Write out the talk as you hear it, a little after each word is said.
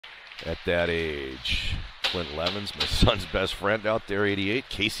at that age. Clint Levens, my son's best friend out there, 88.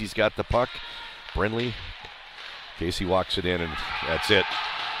 Casey's got the puck. Brindley. Casey walks it in, and that's it.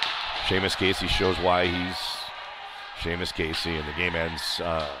 Seamus Casey shows why he's Seamus Casey, and the game ends.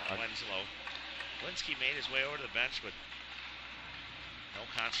 Winslow. Linsky made his way over to the bench with no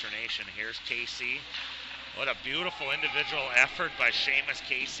consternation. Here's Casey. What a beautiful individual effort by Seamus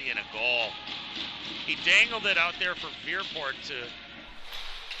Casey and a goal. He dangled it out there for Veerport to...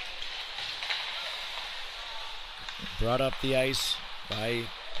 Brought up the ice by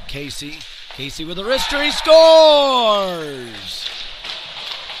Casey. Casey with a wrister, he scores!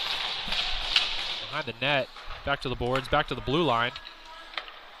 Behind the net, back to the boards, back to the blue line.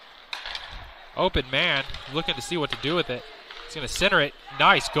 Open man, looking to see what to do with it. He's going to center it.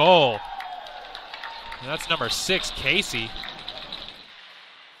 Nice goal. And that's number 6, Casey.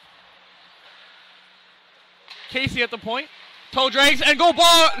 Casey at the point. Toe drags and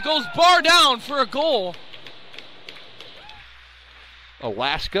goes bar down for a goal.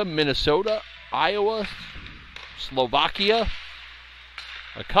 Alaska, Minnesota, Iowa, Slovakia.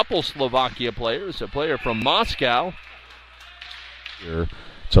 A couple Slovakia players, a player from Moscow.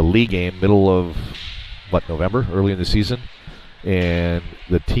 It's a league game, middle of, November, early in the season. And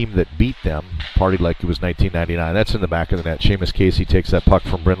the team that beat them partied like it was 1999. That's in the back of the net. Seamus Casey takes that puck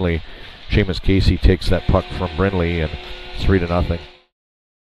from Brindley. Seamus Casey takes that puck from Brindley, and 3-0.